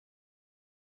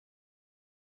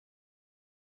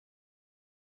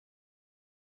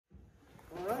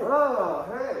Oh,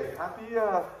 hey, happy,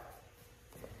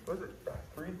 what is it,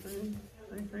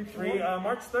 3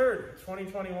 March 3rd,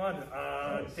 2021,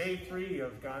 nice. Day 3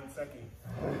 of Ganseki.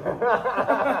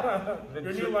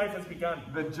 Your new life has begun.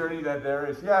 The journey that there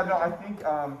is. Yeah, no, I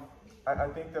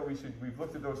think that we've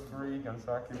looked at those 3,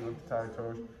 Ganseki, we looked at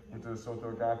Taitosh, we looked at the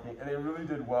Soto Gaki, and they really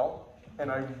did well.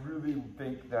 And I really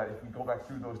think that if we go back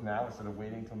through those now, instead of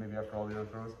waiting until maybe after all the other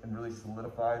throws, and really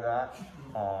solidify that,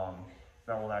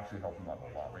 that will actually help them out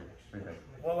a lot. What do you think?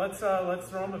 Well, let's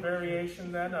throw them a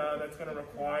variation then. That's going to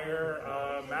require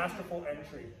masterful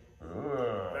entry.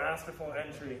 Ooh. Masterful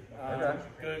entry.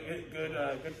 Okay.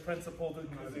 Good principled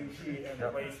kazushi and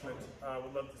placement.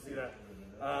 Would love to see that.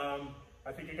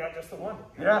 I think you got just the one.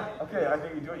 Yeah. Okay. I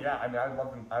think you do it. Yeah. I mean,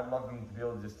 I'd love them to be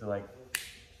able to just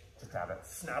have it.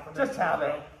 Snap them. Just have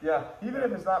it. Yeah. Even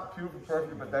if it's not too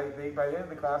perfect, but they by the end of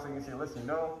the class, they can say, listen,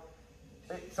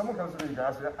 someone comes to the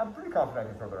grass, I'm pretty confident I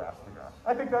can throw their ass to the grass.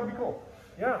 I think that'd be cool.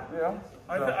 Yeah. Yeah.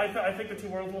 I think the 2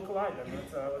 worlds will collide then.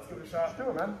 Let's give it a shot. Let's do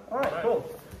it, man. All right, cool.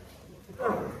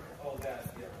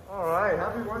 All right,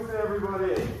 happy Wednesday,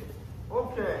 everybody.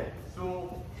 Okay,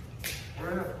 so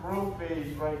we're in a throw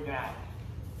phase right now.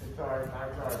 It's our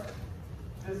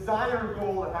desire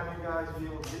goal to have you guys be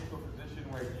able to get to a position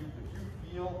where if you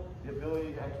feel the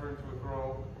ability to enter into a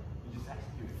throw, you just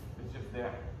execute it. It's just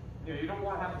there. You don't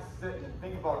want to have to sit and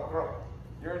think about a throw.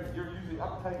 You're usually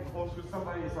uptight and close with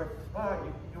somebody. It's like,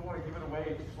 you don't want to give it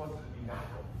away. You just want it to be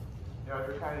natural. If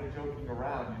you're kind of joking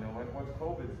around, once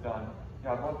COVID's done,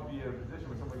 I'd love to be in a position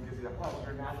where somebody gives you a hug.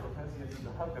 Your natural tendency is to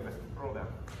hug them and to throw them,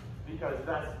 because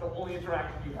that's the only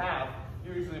interaction you have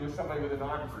usually with somebody with an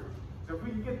arm injury. So if we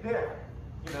can get there,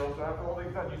 so after all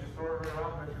things done, you just throw it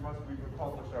around for 3 months, we've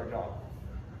accomplished our job.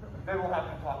 Then we'll have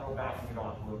to talk about backing it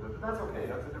off a little bit, but that's okay.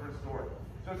 That's a different story.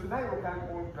 So tonight we're kind of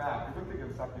going back. We looked at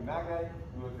Ganseki Nage,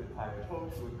 we looked at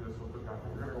Taitosh, we looked at Soto Gaki.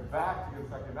 We're going to go back to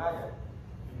Ganseki Nage.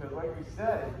 Because like we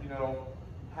said,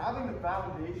 having the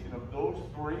foundation of those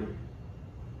 3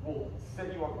 will set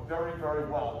you up very, very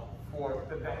well for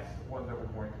the next ones that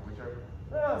we're going to, which are,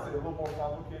 I'll say a little more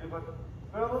complicated, but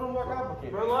they're a little more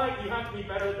complicated. We're like, you have to be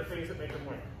better at the things that make them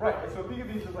win. Right, and so think of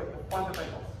these as like the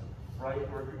fundamentals, right?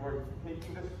 We're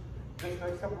taking this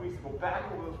next couple weeks to go back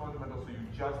over those fundamentals so you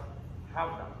just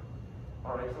have them.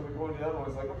 All right, so we go into the other one,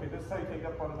 it's like, okay, this is how you take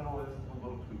that fundamental, this is a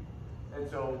little tweak. And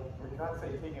so we're not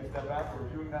saying taking a step back,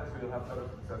 we're reviewing that so you'll have better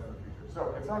success in the future.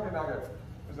 So Ganseki Nage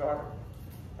is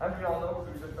as we all know,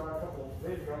 because we just done a couple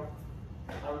days ago,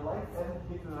 I would like to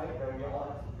indicate tonight that we all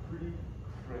have some pretty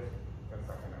crisp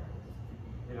Ganseki Nage.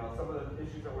 Some of the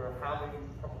issues that we were having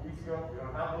a couple weeks ago, we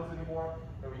don't have those anymore,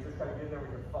 and we just kind of get there, we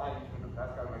can find each of them.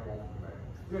 That's kind of my goal for tonight.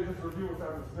 We're going to just review what's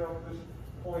out of the still position,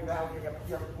 pulling down, getting up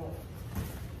here, pull.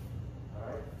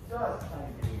 Alright, just kind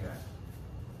of getting that.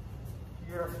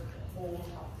 Here, hold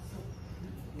up.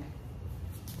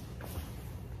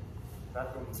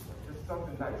 That's just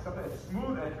something nice, something a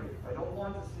smooth entry. I don't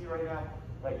want to see right now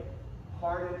like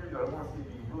hard entries. I don't want to see it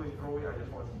being really throwy. I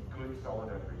just want to see good, solid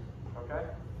entries. Okay?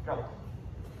 Go.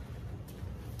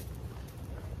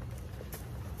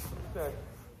 Okay.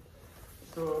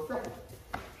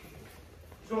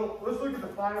 So let's look at the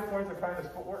finer points of kind of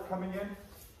this footwork coming in.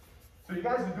 So you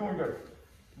guys are doing good.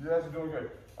 You guys are doing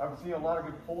good. I'm seeing a lot of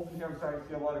good pulls in here. I'm starting to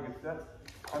see a lot of good sets.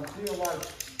 I'm seeing a lot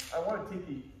of, I want to take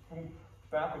the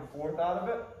back and forth out of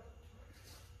it.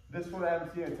 This one I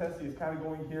haven't seen intensity is kind of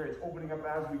going here. It's opening up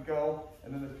as we go,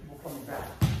 and then there's people coming back.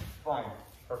 Fine.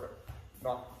 Perfect.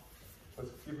 Now,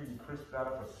 let's see if we can crisp that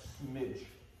up a smidge.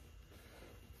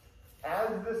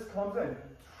 As this comes in,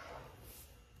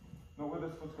 know where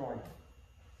this foot's going.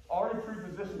 Already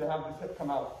pre-positioned to have this hip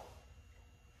come out.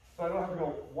 So I don't have to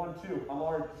go 1, 2. I'm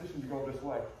already positioned to go this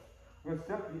way. I'm going to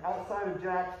step the outside of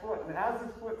Jack's foot, and as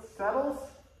this foot settles,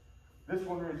 this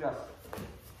one readjusts.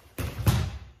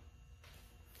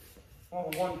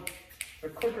 Well, the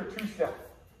quicker 2-step.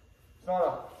 It's not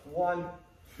a 1,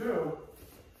 2.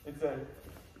 It's a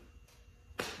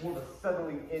more of a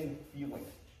settling in feeling.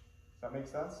 Does that make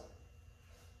sense?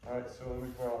 All right, so let me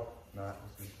throw.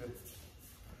 This is good.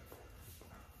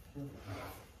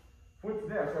 Foot's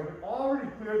there, so I can already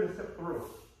clear this hip through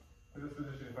to this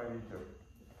position if I need to.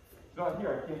 It's not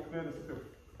here, I can't clear this hip through.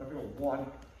 I have to go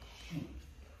 1, shoot.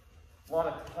 A lot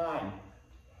of time.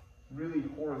 Really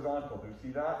horizontal. Do you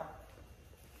see that?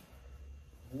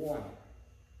 1.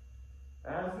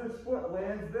 As this foot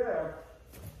lands there,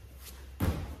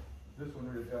 this one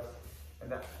readjusts,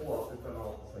 and that pull-up is done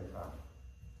all at the same time.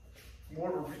 More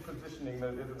of a repositioning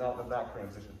than it is about the back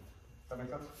transition. Does that make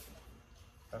sense?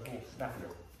 That's a little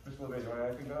snappier. Just a little bit. You want to add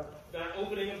anything to that? That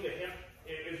opening of the hip,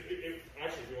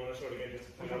 actually, if you want to show it again, just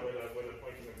to point out where the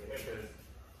pointing of the hip is.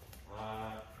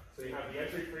 So you have the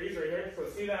entry freeze right here. So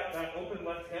see that open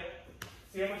left hip?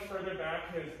 See how much further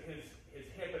back his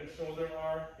hip and shoulder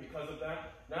are because of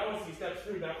that? Now as he steps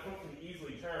through, that foot can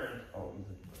easily turn. Oh,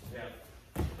 easy. Yeah.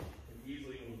 Can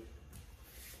easily move.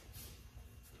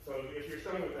 So if you're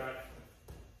struggling with that,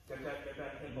 get that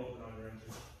hip open on your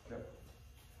entry. Okay.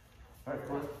 All right,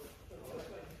 cool.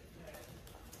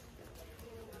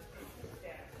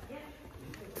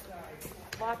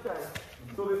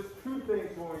 So there's two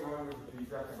things going on with the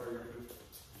second variation.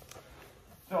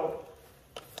 So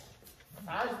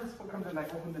as this foot comes in, I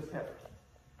open this hip.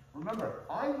 Remember,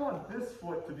 I want this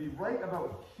foot to be right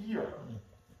about here.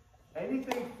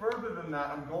 Anything further than that,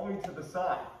 I'm going to the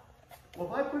side. Well,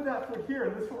 if I put that foot here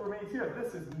and this foot remains here,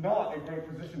 this is not a great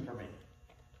position for me.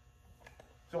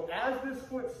 So as this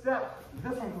foot steps,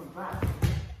 this one comes back.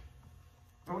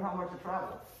 Don't have much to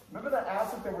travel. Remember that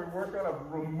aspect that we worked on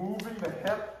of removing the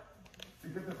hip to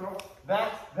get the throw?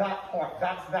 That's that part.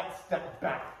 That's that step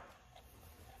back.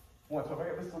 One, so if I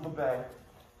get this little bag,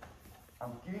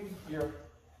 I'm getting here.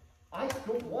 I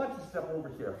don't want to step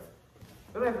over here.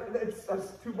 It's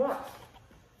too much.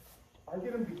 I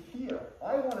get him to here.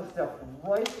 I want to step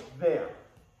right there.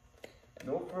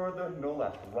 No further, no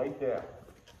less. Right there.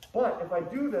 But if I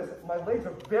do this, my legs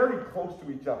are very close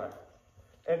to each other.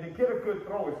 And to get a good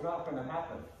throw, it's not going to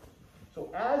happen. So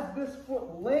as this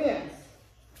foot lands,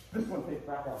 this one takes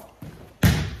back on.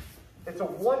 It's a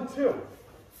 1-2.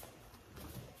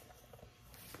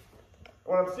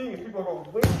 What I'm seeing is people are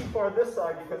going way too far this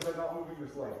side because they're not moving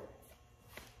this leg.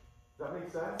 Does that make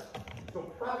sense? So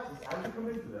practice, as you come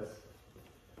into this,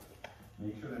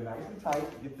 make sure they're nice and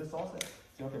tight, get this all set.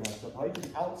 See, okay, now step right to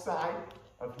the outside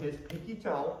of his pinky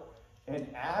toe, and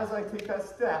as I take that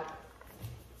step,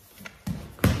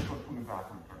 coming back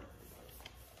on the turn.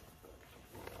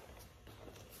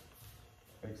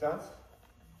 Make sense?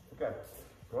 Okay,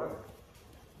 go ahead.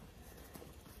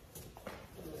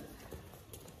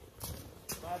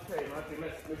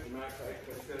 Mr. Max,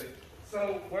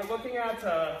 so we're looking at,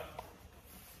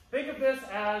 think of this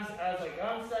as a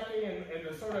Ganseki and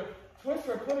the sort of twist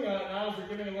we're putting on it now is we're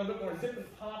giving a little bit more zip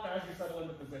and pop as you settle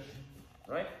into position,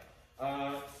 right?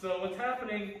 So what's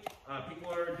happening,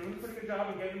 people are doing a pretty good job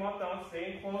of getting them up down,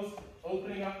 staying close,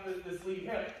 opening up this lead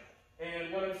hip.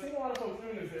 And what I'm seeing a lot of folks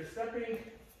doing is they're stepping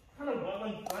kind of well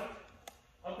in front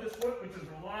of this foot, which is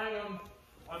relying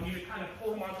on me to kind of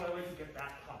pull him onto my leg to get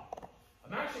that pop.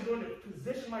 I'm actually going to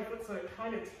position my foot so it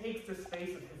kind of takes the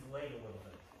space of his leg a little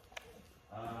bit.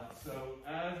 So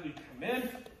as we come in,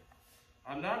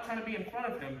 I'm not trying to be in front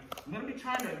of him. I'm going to be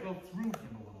trying to go through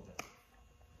him a little bit.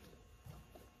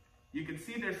 You can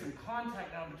see there's some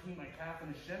contact now between my calf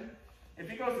and his shin. If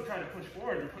he goes to try to push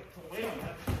forward and put weight on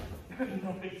that,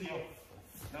 no big deal.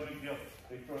 No big deal.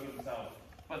 They throw it themselves.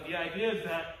 But the idea is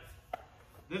that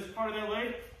this part of their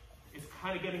leg is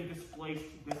kind of getting displaced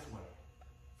this way.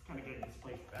 It's kind of getting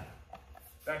displaced back.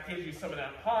 That gives you some of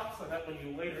that pop so that when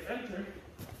you later enter,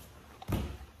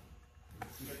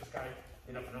 you get this guy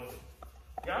in up and over.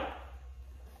 Yeah?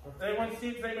 Does anyone see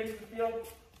it? Does anyone feel?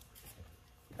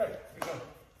 Okay, keep going.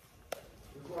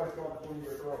 This is why I start pulling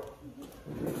your throat.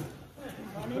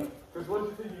 Because once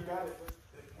you think you got it.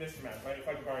 Mr. Matt, if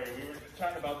I could borrow you, we were just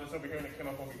chatting about this over here and it came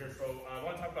up over here. So I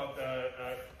want to talk about the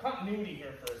continuity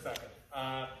here for a second.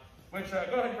 Go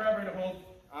ahead and grab her to hold.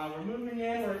 We're moving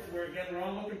in, we're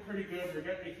all looking pretty good, we're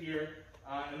getting to here.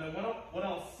 And then what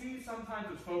I'll see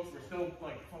sometimes is folks, we're still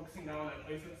like focusing now on that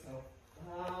placement. So,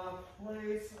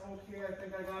 place, okay, I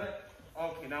think I got it.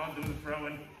 Okay, now I'm doing the throw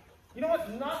in. You know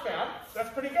what, not bad, that's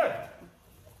pretty good.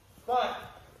 But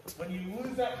when you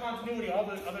lose that continuity, all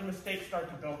the other mistakes start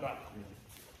to build up.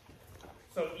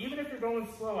 So even if you're going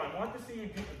slow, I want to see you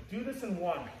do this in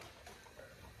one.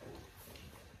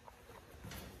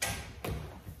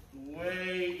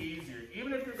 Way easier,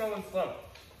 even if you're going slow.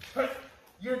 But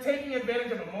you're taking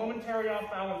advantage of a momentary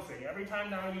off-balancing. Every time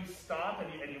now you stop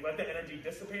and you let the energy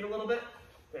dissipate a little bit,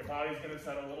 their body's going to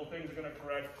settle, little things are going to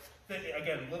correct.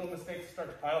 Again, little mistakes start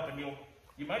to pile up, and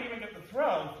you might even get the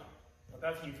throw, but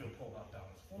that's when you feel pulled off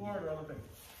balance forward or other things.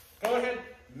 Go ahead,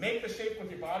 make the shape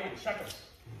with your body and check it.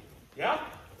 Yeah?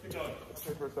 Keep going.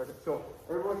 Okay, for a second. So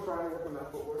everyone's trying to work on that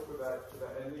footwork for that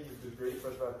ending, which is great,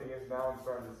 but the thing is now I'm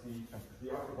starting to see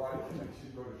the upper body can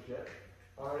actually go to shit.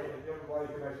 Alright, and the upper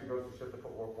body can actually go to shit, the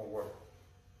footwork won't work.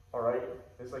 Alright?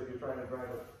 It's like you're trying to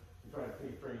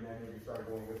take train and you start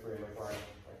going this way, like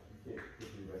you can't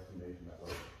get your destination that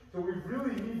way. So we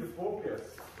really need to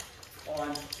focus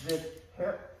on this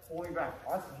hip pulling back,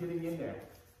 us getting in there.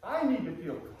 I need to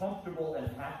feel comfortable and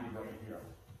happy right here.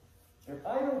 If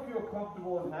I don't feel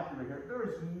comfortable and happy right here, there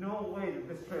is no way that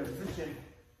this transition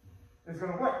is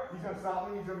going to work. He's going to stop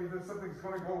me. Something's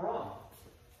going to go wrong.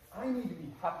 I need to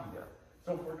be happy there.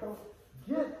 So if we're going to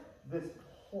get this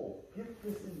pull, get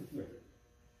this into here.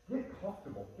 Get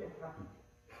comfortable, get happy.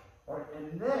 All right,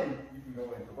 and then you can go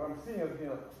into what I'm seeing is,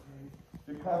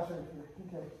 you're concentrating,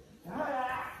 okay,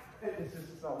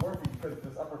 it's not working because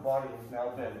this upper body has now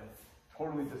been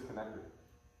totally disconnected.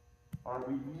 All right,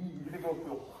 you're going to go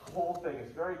through the whole thing.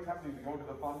 It's very tempting to go to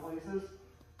the fun places.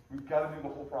 We've got to do the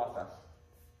whole process,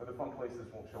 or the fun places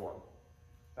won't show up.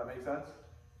 Does that make sense?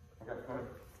 Okay, go ahead.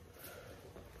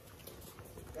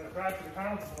 Gonna drive to the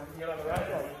conference before we can get on the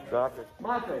ride. Exactly.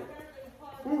 Monte,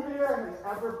 who here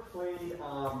has ever played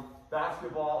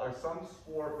basketball or some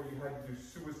sport where you had to do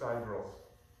suicide drills?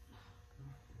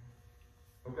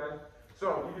 Okay?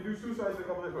 So you can do suicides a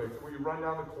couple different ways. Where you run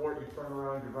down the court, you turn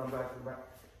around, you run back to the back.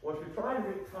 Well, if you're trying to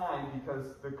make time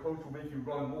because the coach will make you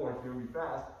run more if you're really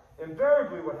fast,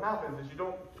 invariably what happens is you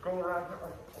don't go around,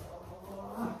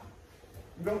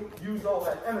 you don't use all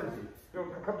that energy. You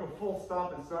don't come to a full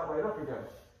stop and start right up again.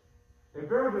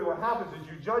 Invariably what happens is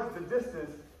you judge the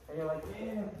distance and you're like,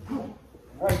 man,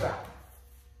 right back.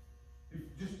 You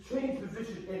just change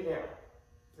position in air.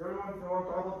 Everyone know what I'm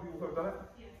talking about? People who have done it?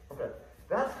 Yeah. Okay.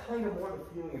 That's kind of more the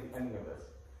feeling of the ending of this.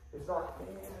 It's not,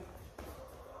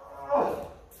 oh,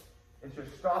 it's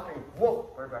just stopping, whoa,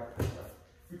 right back to this side.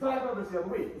 We talked about this the other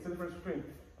week. It's the difference between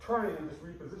turning and just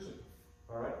reposition.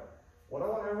 All right? What I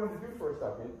want everyone to do for a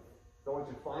second, I want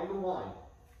you to find the line.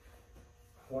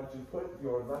 I want you to put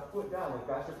your left foot down, like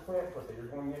that's your plant foot that you're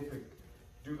going in to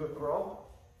do the throw.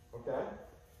 Okay?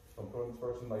 So I'm throwing this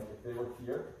person like if they were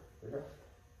here. Here.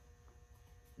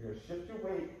 You're going to shift your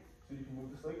weight so you can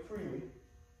move this leg freely.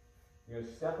 You're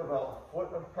going to step about a foot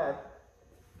ahead.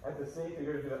 At the same time,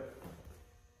 you're going to do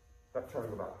that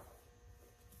turning about.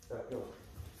 That feeling.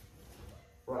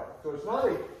 Right. So it's not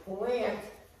a plant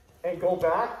and go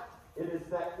back. It is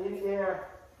that in air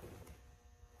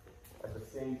at the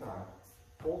same time.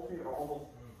 Both feet are almost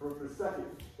for a second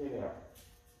in air.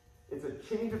 It's a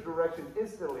change of direction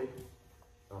instantly.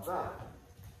 Not that.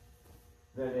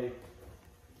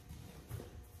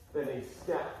 Then a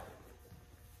step.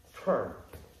 Turn.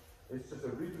 It's just a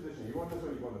reposition. You want this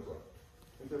way, you want this way.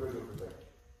 Let's everybody do it for a second.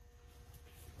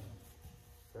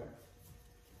 Okay?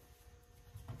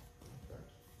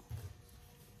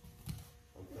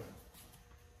 Okay.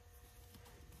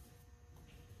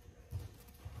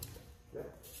 Yeah.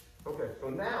 Okay, so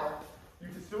now you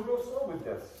can still go slow with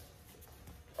this.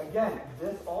 Again,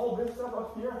 all this stuff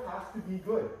up here has to be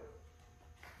good.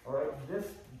 All right,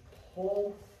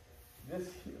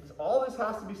 all this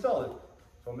has to be solid.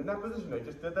 So I'm in that position. I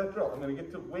just did that drill. I'm going to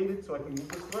get to weighted so I can move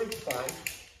this leg fine,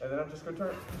 and then I'm just going to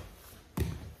turn.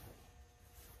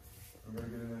 I'm going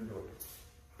to get in there and do it.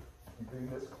 Keeping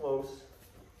this close.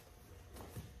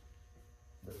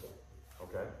 This way.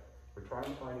 Okay? We're trying to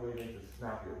find weighted to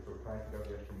snap here, so we're trying to get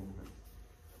the extra movement.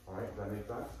 All right, does that make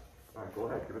sense? All right, go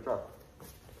ahead, give it a try.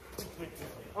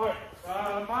 All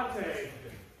right, Monte.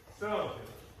 So,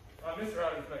 Mr.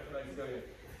 Adams, nice to go in.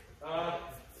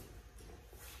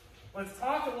 Let's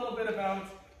talk a little bit about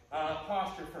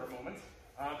posture for a moment,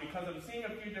 because I'm seeing a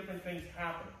few different things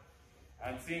happen.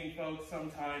 I'm seeing folks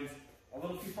sometimes a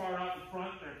little too far out in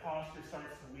front, their posture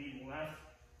starts to lean left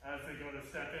as they go to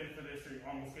step in for this, or you're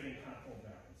almost getting kind of pulled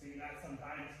back. I'm seeing that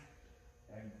sometimes,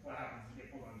 and what happens is you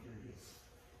get pulled onto your heels.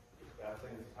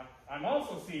 I'm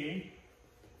also seeing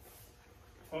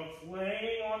folks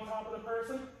laying on top of the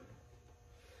person,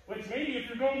 which maybe if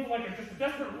you're going for like just a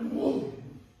desperate whoa,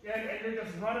 and you're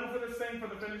just running for this thing for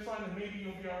the finish line, then maybe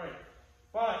you'll be all right.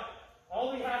 But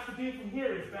all he has to do from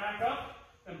here is back up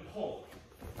and pull.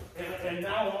 And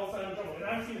now all of a sudden I'm trouble. And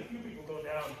I've seen a few people go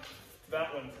down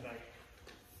that one tonight.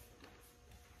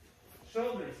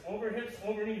 Shoulders, over hips,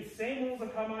 over knees. Same rules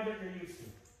of come on that you're used to.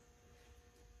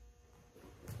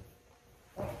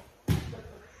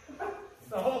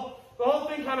 The whole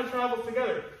thing kind of travels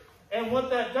together. And what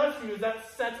that does for you is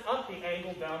that sets up the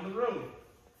angle down the road.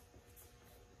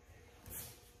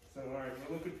 So, all right,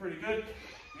 we're looking pretty good.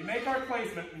 We make our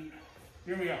placement, and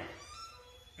here we are.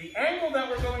 The angle that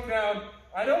we're going down,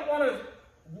 I don't want to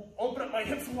open up my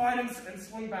hips wide and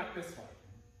swing back this far.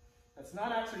 That's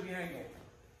not actually the angle.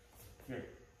 Here.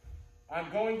 I'm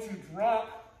going to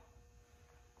drop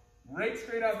right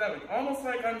straight out that way, almost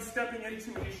like I'm stepping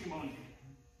into an Ishimonji.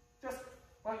 Just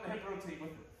let the hip rotate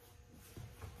with it.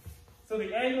 So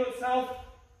the angle itself,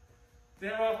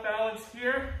 they're off balance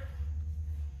here.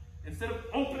 Instead of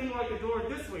opening like a door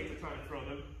this way to try to throw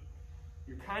them,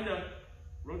 you're kind of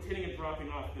rotating and dropping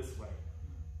off this way.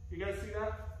 You guys see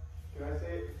that? Can I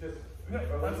say it just, yeah,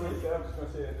 I'm just going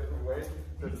to say it a different way.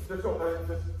 Just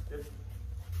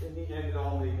so in the end, it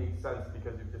all makes sense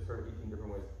because you've just started 18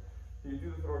 different ways. Can you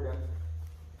do the throw again?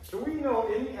 So we know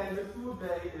in the end, Mr.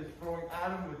 LeBay is throwing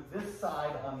at him with this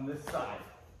side on this side,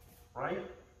 right?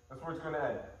 That's where it's going to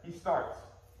end. He starts.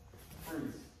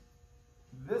 Freeze.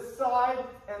 This side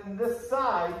and this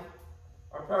side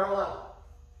are parallel.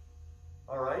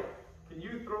 All right? Can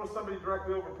you throw somebody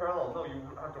directly over parallel? No, you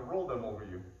have to roll them over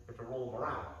you. You have to roll them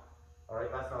around. All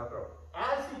right? That's not a throw.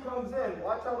 As he comes in,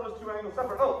 watch how those two angles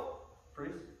separate. Oh!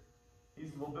 Freeze. He's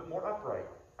a little bit more upright.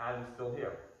 Adam's still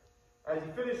here. As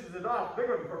he finishes it off, they're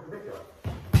going to be perpendicular.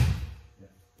 Yeah.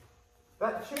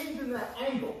 That change in that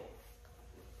angle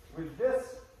with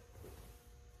this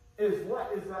is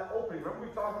what is that opening. Remember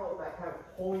we talked about that kind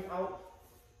of pulling out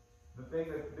the thing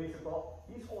that makes it fall?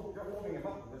 They're holding him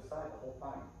up to this side the whole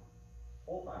time.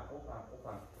 Whole time.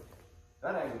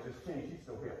 That angle just changed. He's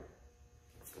still here.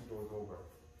 He goes over.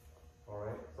 All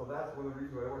right? So that's one of the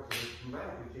reasons why it works. It's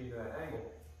dramatically changing that angle,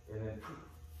 and then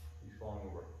he's falling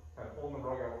over. Kind of pulling the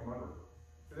rug out from under.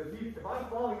 Because if I'm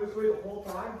falling this way the whole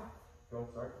time,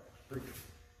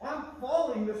 I'm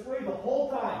falling this way the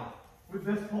whole time with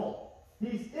this pull.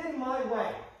 He's in my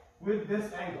way with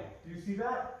this angle. Do you see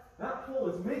that? That pull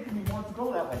is making me want to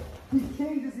go that way. He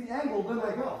changes the angle, then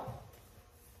I go.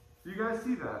 Do you guys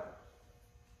see that?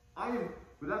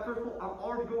 With that first pull, I'm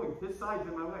already going. His side's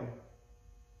in my way.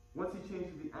 Once he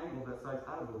changes the angle, that side's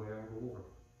out of the way, I go over.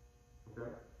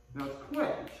 Okay? Now it's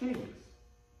quick, it changes.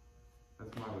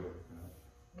 That's my way of looking at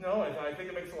it. No, I think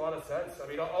it makes a lot of sense. I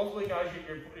mean, ultimately, guys,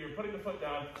 you're putting the foot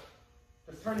down.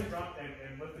 Just turn your drop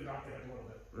and lift the drop down a little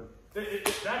bit.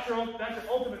 That's your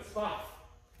ultimate spot.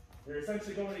 You're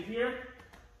essentially going to here.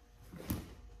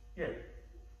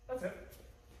 That's it.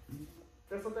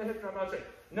 Just let the hip drop out.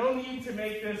 No need to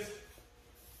make this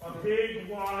a big,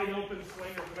 wide open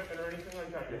swing or commitment or anything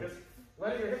like that. You're just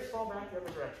letting your hips fall back the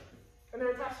other direction. And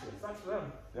they're attached to you. It's not to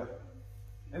them. Yeah.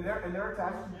 And they're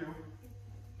attached to you.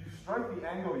 You strike the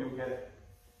angle, you'll get it.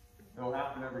 It'll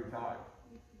happen every time.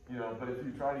 You know, but if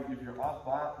you're off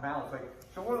balance, like,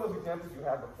 show one of those examples you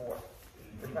had before.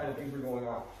 The kind of things are going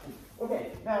on.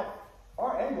 Okay, now,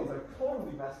 our angles are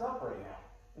totally messed up right now.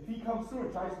 If he comes through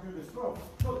and tries to do this throw,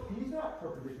 look, he's not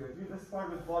perpendicular to you. This part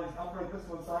of his body's upright, this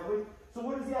one sideways. So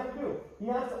what does he have to do? He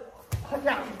has to,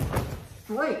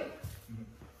 strength.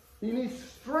 He needs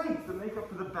strength to make up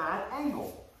for the bad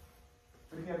angle.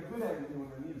 But he had a good angle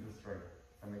when he needed the strength.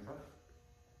 That makes sense?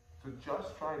 So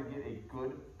just try to get a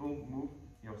good boom move,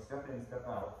 you know, step in, step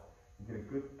out, and get a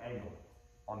good angle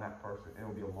on that person.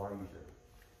 It'll be a lot easier.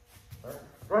 All right?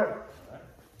 Go ahead.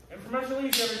 Informational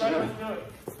easy, everybody. Let's do it.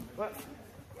 But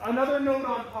another note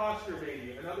on posture,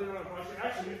 maybe. Another note on posture.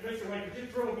 Actually, Mr. Wayne, could you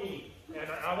throw me? And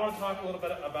I want to talk a little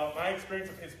bit about my experience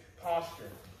of his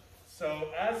posture. So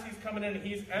as he's coming in,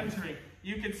 he's entering.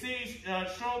 You can see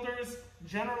shoulders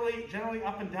generally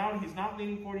up and down. He's not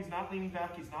leaning forward. He's not leaning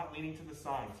back. He's not leaning to the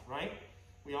sides. Right?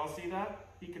 We all see that.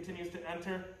 He continues to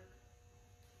enter.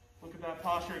 Look at that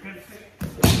posture again.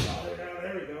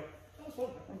 There we go. That was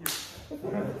fun.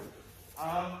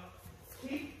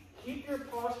 Thank you. Keep your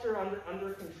posture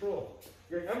under control.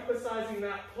 You're emphasizing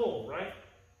that pull, right?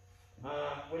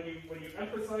 When you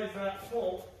emphasize that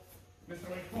pull, Mr.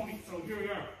 Wayne pull me. So here we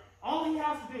are. All he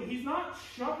has to do, he's not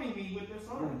shoving me with this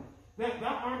arm. That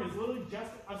arm is literally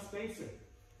just a spacer.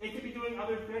 It could be doing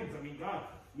other things. I mean, God,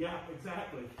 yeah,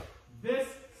 exactly. This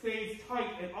stays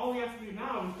tight, and all he has to do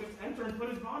now is just enter and put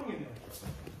his body in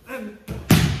there. And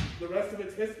the rest of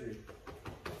it's history.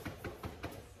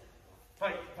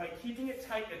 By keeping it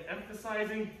tight and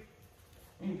emphasizing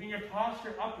keeping your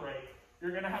posture upright,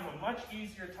 you're going to have a much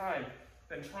easier time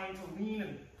than trying to lean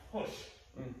and push.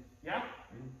 Yeah?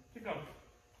 Keep going.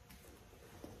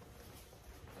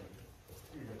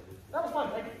 That was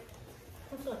fun, thank you.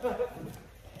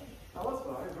 That was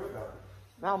fun. I enjoyed that.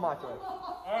 Now my turn.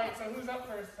 All right, so who's up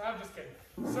first? I'm just kidding.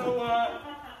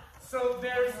 So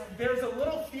there's a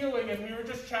little feeling, and we were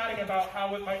just chatting about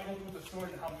how it might look with the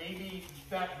sword and how maybe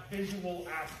that visual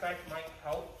aspect might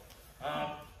help.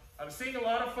 I'm seeing a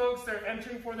lot of folks, they're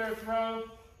entering for their throw.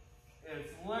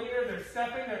 It's linear, they're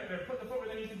stepping, they're putting the foot where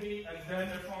they need to be, and then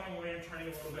they're falling away and turning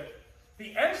a little bit.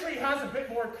 The entry has a bit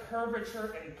more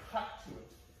curvature and cut to it.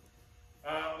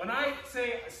 When I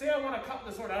say I want to cut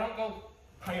the sword, I don't go,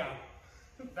 hiya.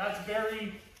 That's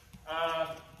very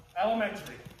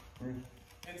elementary.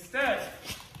 Instead,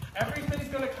 everything's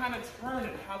going to kind of turn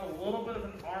and have a little bit of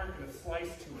an arc and a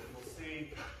slice to it. We'll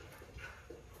see.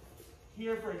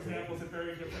 Here, for example, is a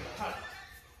very different cut.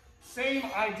 Same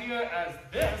idea as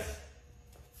this,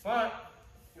 but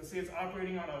you'll see it's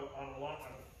operating on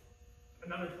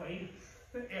another plane.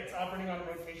 It's operating on a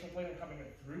rotational plane and coming in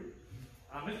through.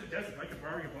 Mr. Jesse, if I could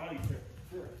borrow your body, sir.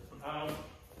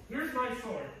 Here's my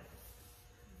sword.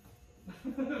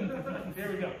 There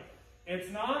we go.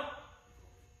 It's not.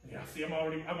 Yeah, see, I'm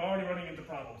already running into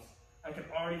problems. I can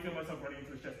already feel myself running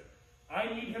into his chest.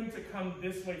 I need him to come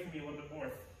this way for me a little bit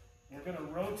more. We're gonna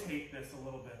rotate this a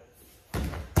little bit.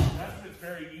 That's when it's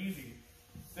very easy.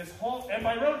 This whole, and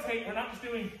by rotate, we're not just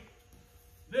doing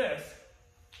this.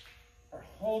 Our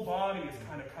whole body is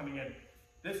kind of coming in.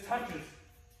 This touches,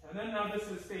 and then now this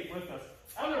has stayed with us.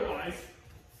 Otherwise,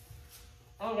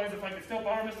 if I could still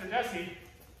borrow Mr. Jesse,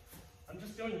 I'm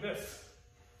just doing this.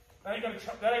 That ain't gonna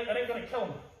kill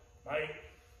him, right?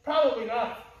 Probably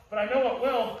not, but I know what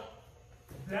will.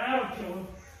 That'll kill him.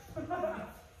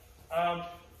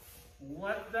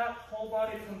 Let that whole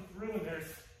body come through, and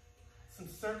there's some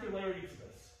circularity to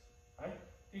this. Right?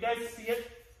 You guys see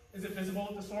it? Is it visible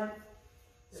with the sword?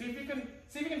 See if you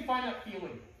can find that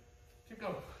feeling. Keep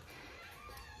going.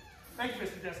 Thank you,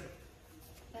 Mr. Jesse.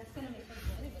 That's gonna make sense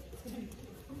to anybody. It's gonna be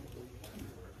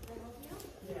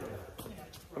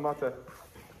I'm not there.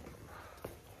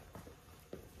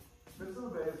 This is the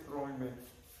way it's throwing me.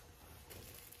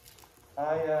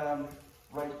 I am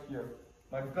right here.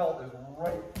 My belt is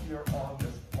right here on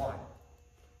this line.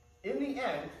 In the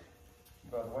end,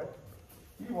 by the way,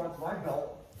 he wants my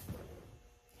belt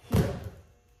here,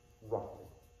 roughly.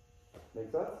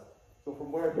 Make sense? So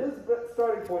from where his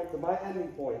starting point to my ending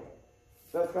point,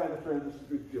 that's kind of the transition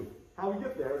between the two. How we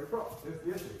get there is the problem, is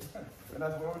the issue. And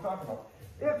that's what we're talking about.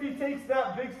 If he takes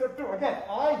that big step through, again,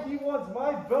 he wants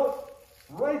my belt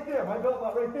right there, my belt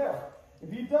not right there.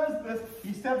 If he does this,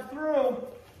 he steps through.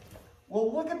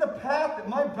 Well, look at the path that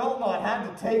my belt knot had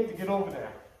to take to get over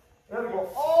there. It had to go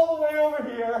all the way over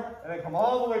here, and then come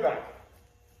all the way back.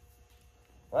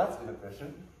 Well, that's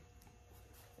inefficient.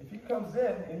 If he comes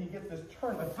in and he gets this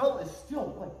turn, the belt is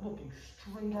still like looking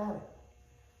straight at it.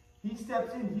 He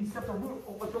steps in, he steps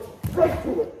right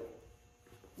to it.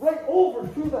 Right over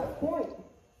to that point.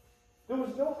 There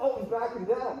was no out and back and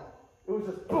down. It was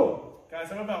just boom.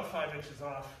 Guys, I'm about 5 inches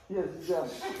off. Yes, yeah. We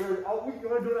can do it,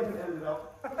 I can edit it out.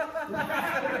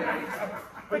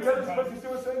 But you see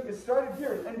what I'm saying? It started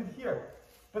here, it ended here.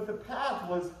 But the path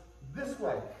was this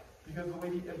way. Because the way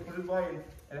he put his leg in,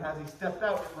 and as he stepped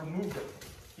out, it removed it.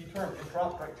 He turned, it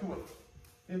dropped right to it.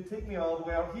 It didn't take me all the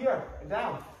way out here and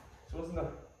down. So it wasn't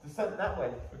a descent that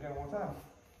way. Again, one more time.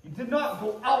 He did not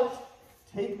go out,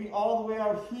 take me all the way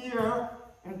out here,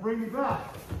 and bring me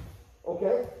back.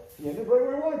 Okay? He ended right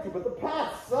where he wanted to, but the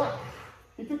path sucked.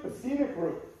 He took the scenic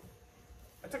route.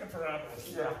 I took a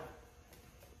parabolis. Yeah.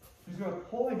 He's going to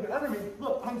pull and get under me.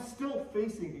 Look, I'm still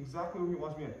facing exactly where he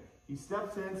wants me in. He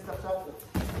steps in, steps out,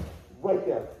 right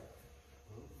there.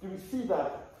 Do we see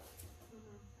that?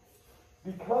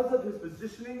 Because of his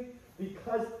positioning,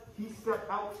 because he stepped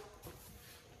out.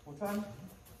 One time.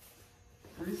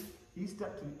 He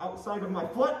stepped to the outside of my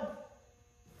foot.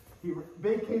 He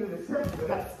vacated his hip. To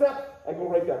that step, I go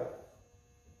right there.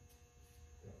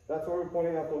 That's why we're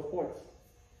pointing out those points.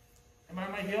 Am I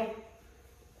on my heel?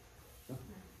 No.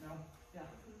 Yeah.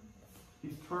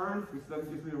 He's turned, he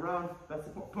gives me around, that's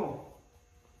the point, boom.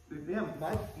 Damn,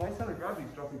 my center of gravity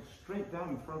is dropping straight down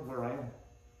in front of where I am.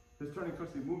 His turning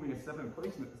twisting moving is 7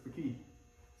 placement, is the key.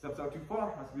 Steps out too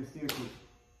far, has to be a scenic route.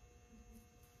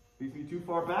 Leaves me too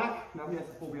far back, now he has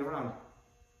to pull me around.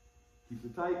 Keeps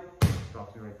it tight,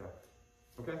 drops me right there.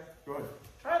 Okay, go ahead.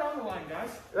 Try it on the line, guys.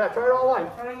 Yeah, try it all line.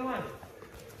 Try it on the line.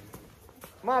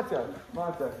 Mate,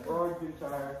 oh, you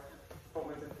tired.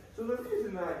 So the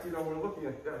reason that, we're looking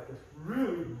at that is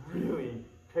really, really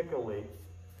pickly.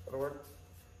 That'll work?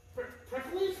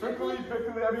 Pickly. I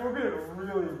mean, we're being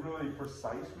really, really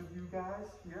precise with you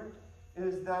guys here.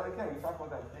 Is that, again, we talk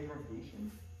about that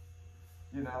degradation,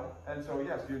 And so,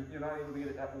 yes, you're not able to get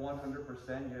it at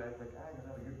 100%. You're like, I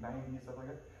got a good 90 and stuff like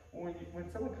that. Well, when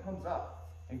someone comes up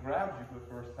and grabs you for the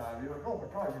first time, you're like, oh my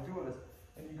God, you're doing this.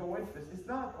 And you go into this, it's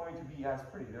not going to be as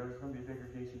pretty. There's going to be a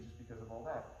degradation just because of all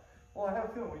that. Well, I have a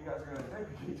feeling what you guys are going to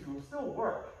degrade to will still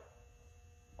work.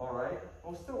 All right? It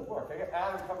will still work. I got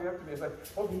Adam coming up to me. It's like,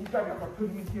 okay, you got me. I'm going to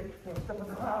put him in here. Step in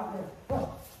the ground.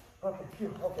 Okay,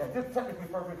 phew. Okay, I did technically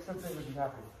perfect. Something would be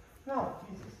happy. No,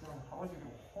 Jesus, no. I want you to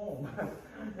go home.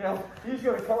 He's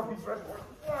going to come up. He's ready.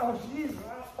 Oh, Jesus.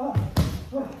 Oh,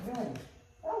 man.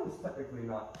 That was technically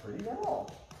not pretty at all.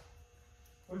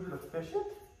 Was it efficient?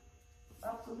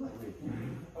 Absolutely.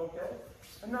 Okay?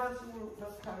 And that's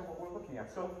kind of what we're looking at.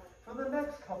 So for the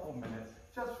next couple minutes,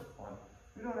 just for fun,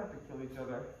 we don't have to kill each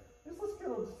other. Let's get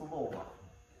just a little one.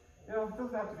 It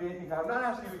doesn't have to be anything. I'm not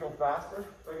asking you to go faster,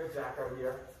 like a jack out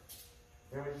here.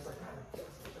 We're just like, I'm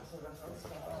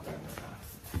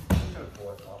going to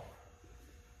pull it off.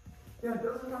 Yeah, it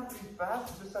doesn't have to be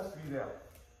fast, it just has to be there.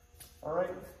 All right?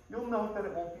 You'll note that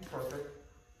it won't be perfect,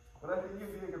 but I think you'll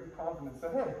be able to be confident and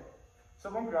say, hey,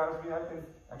 someone grabs me, I can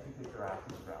take their ass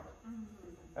to the ground.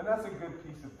 And that's a good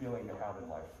piece of feeling to have in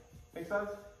life. Make sense?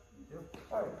 Yeah.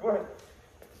 All right, go ahead.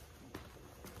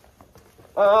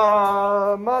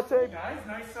 Mate. Guys,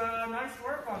 nice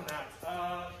work on that.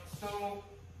 So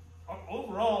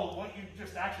overall, what you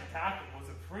just actually tackled was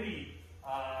a pretty,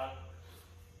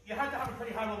 you had to have a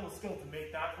pretty high level of skill to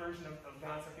make that version of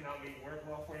Ganseki Nage work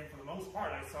well for you. For the most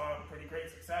part, I saw pretty great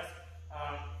success.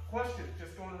 Questions,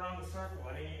 just going around the circle.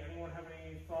 Anyone have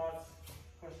any thoughts,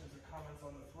 questions, or comments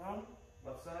on the throw?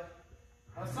 Left side.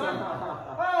 Left side?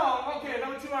 Oh, okay,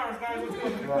 another 2 hours, guys. Let's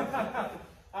go.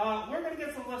 We're going to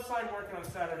get some left side working on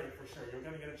Saturday for sure. You're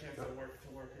going to get a chance to work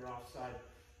your offside.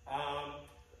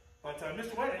 But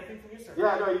Mr. White, anything from you, sir?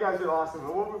 Yeah, no, you guys did awesome.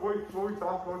 What we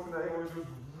talked about today was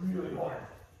really hard.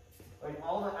 Like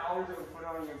all the hours that we put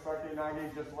on Ganseki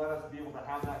Nage just let us be able to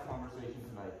have that conversation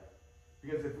tonight.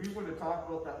 Because if we would have talked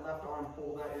about that left arm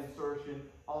pull, that insertion,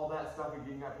 all that stuff and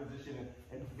getting that position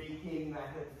and vacating that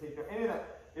hip to take that, any of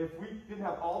that, if we didn't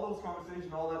have all those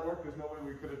conversations, all that work, there's no way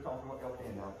we could have talked about LK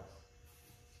and Nagas.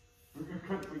 We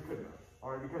couldn't have. All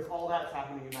right, because all that's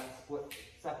happening in that split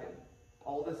second.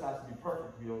 All this has to be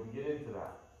perfect to be able to get into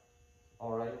that.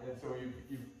 All right, and so you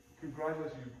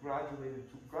graduated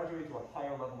to a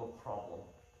higher level of problem.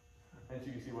 And so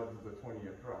you see what is a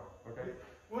 20-year throw. Okay.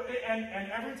 Well,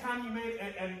 and every time you made,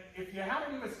 and if you have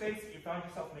any mistakes that you found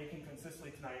yourself making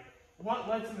consistently tonight, what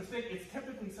led to the mistake? It's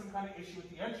typically some kind of issue with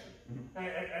the entry, and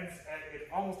it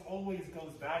almost always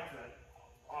goes back to that.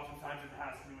 Oftentimes it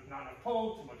has to do with not enough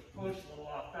pull, too much push, a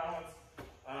little off balance.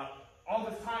 All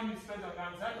this time you spend on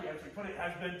Ganseki, as we put it,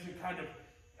 has been to kind of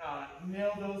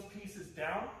nail those pieces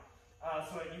down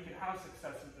so that you can have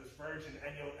success with this version.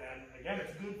 And again,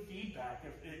 it's good feedback.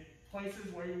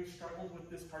 Places where you struggled with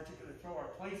this particular throw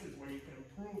are places where you can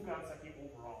improve Ganseki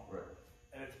overall. Right.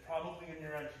 And it's probably in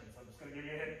your entrance. I'm just going to give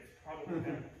you a hint. It's probably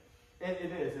there. And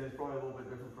it is, and it's probably a little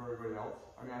bit different for everybody else.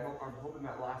 I mean, I'm hoping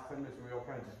that last 10 minutes we all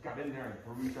kind of just got in there and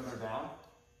threw each other down.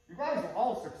 You guys were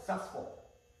all successful.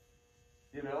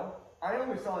 You know? I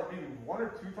only saw like maybe 1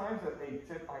 or 2 times that a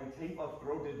tape of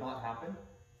throw did not happen.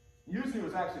 Usually it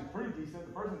was actually pretty decent.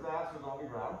 The person's ass was on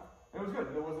the ground. It was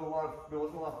good. There wasn't a lot of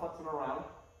putzing around.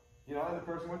 You know, and the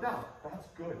person went down. That's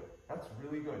good. That's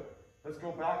really good. Let's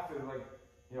go back to like,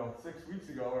 6 weeks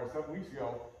ago or 7 weeks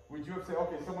ago. Would you have said,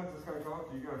 okay, someone's just going to come up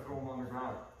to you, you're going to throw them on the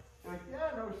ground? You're like,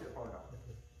 yeah, no shit, probably not.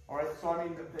 All right, so I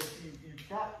mean, you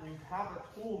have a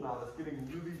tool now that's getting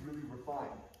really, really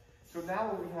refined. So now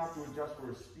what we have to adjust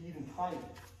for is speed and timing.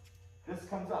 This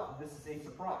comes up. This is a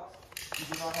surprise. You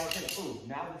do not have to think, oh,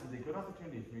 now this is a good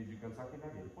opportunity for you to do Ganseki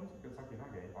Nage. The points of Ganseki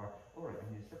Nage are, all right,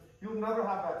 you'll never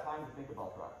have that time to think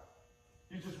about that.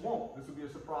 You just won't. This will be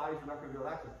a surprise. You're not going to be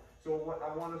able to access. So what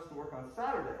I want us to work on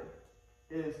Saturday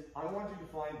is I want you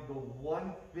to find the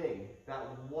one thing, that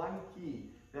one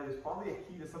key, that is probably a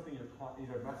key to something you're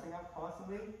either messing up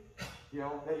constantly,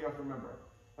 that you have to remember.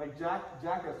 Like Jackie,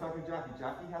 I was talking to Jackie.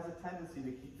 Jackie has a tendency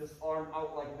to keep this arm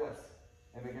out like this.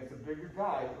 And against a bigger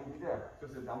guy, it will be there. So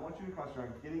I want you to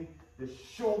concentrate on getting this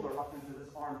shoulder up into this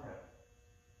armpit.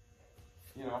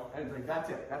 And it's like, that's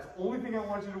it. That's the only thing I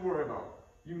want you to worry about.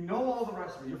 You know all the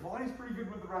rest of it. Your body's pretty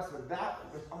good with the rest of it.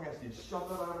 Okay, so you shove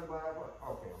that out of the bag. Okay,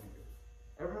 I'll be good.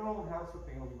 Everyone will have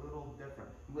something a little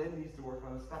different. Lynn needs to work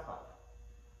on a step up.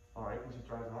 All right, when she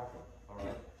tries to happen. All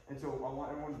right. And so I want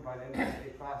everyone by the end of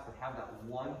the class to have that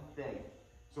one thing.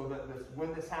 So that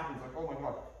when this happens, like, oh my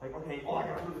God, like, okay, I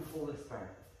gotta really pull this thing.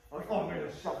 Like, I'm gonna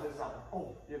shove this up.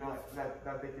 Oh,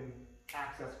 that they can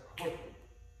access quickly.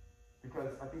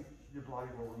 Because I think your body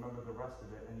will remember the rest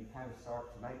of it, and you kind of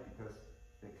start tonight because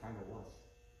it kind of was.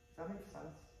 Does that make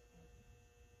sense?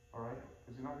 All right?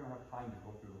 Because you're not gonna have time to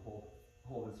go through the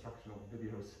whole instructional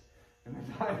videos and the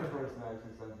time the person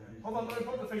actually sends you. Hold on, let me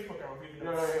put the Facebook out.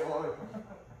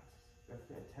 That's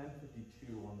at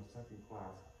 10:52 on the second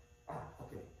class.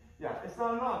 Okay. Yeah, it's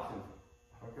not an option.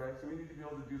 Okay, so we need to be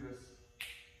able to do this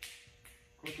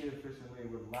quickly, efficiently,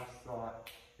 with less thought,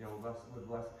 with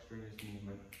less extraneous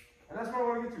movement. And that's what I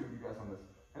want to get to with you guys on this.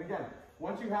 And again,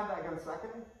 once you have that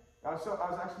Ganseki, I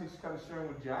was actually kind of sharing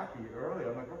with Jackie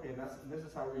earlier. I'm like, okay, this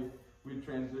is how we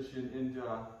transition into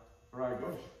Haraya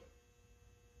Gauche.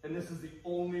 And this is the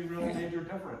only real major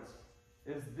difference,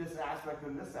 is this aspect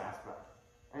and this aspect.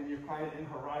 And you're kind of in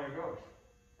Haraya Gauche.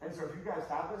 And so if you guys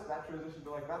have this, that transition to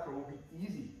like that will be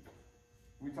easy.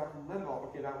 We talked to Lynn about,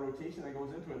 okay, that rotation that goes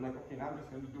into it, and like, okay, now I'm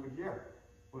just going to do it here.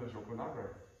 Well, there's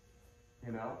Shokunagare.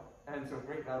 And so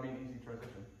great, that'll be an easy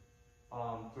transition.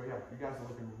 So yeah, you guys are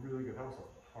looking really good. That was some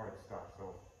hard stuff,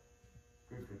 so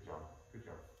good job. Good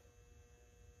job.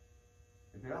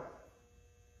 Yeah.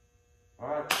 All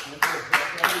right. That's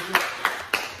it.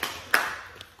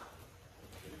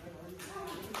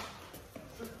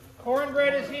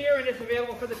 Cornbread is here and it's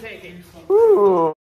available for the taking. Woo.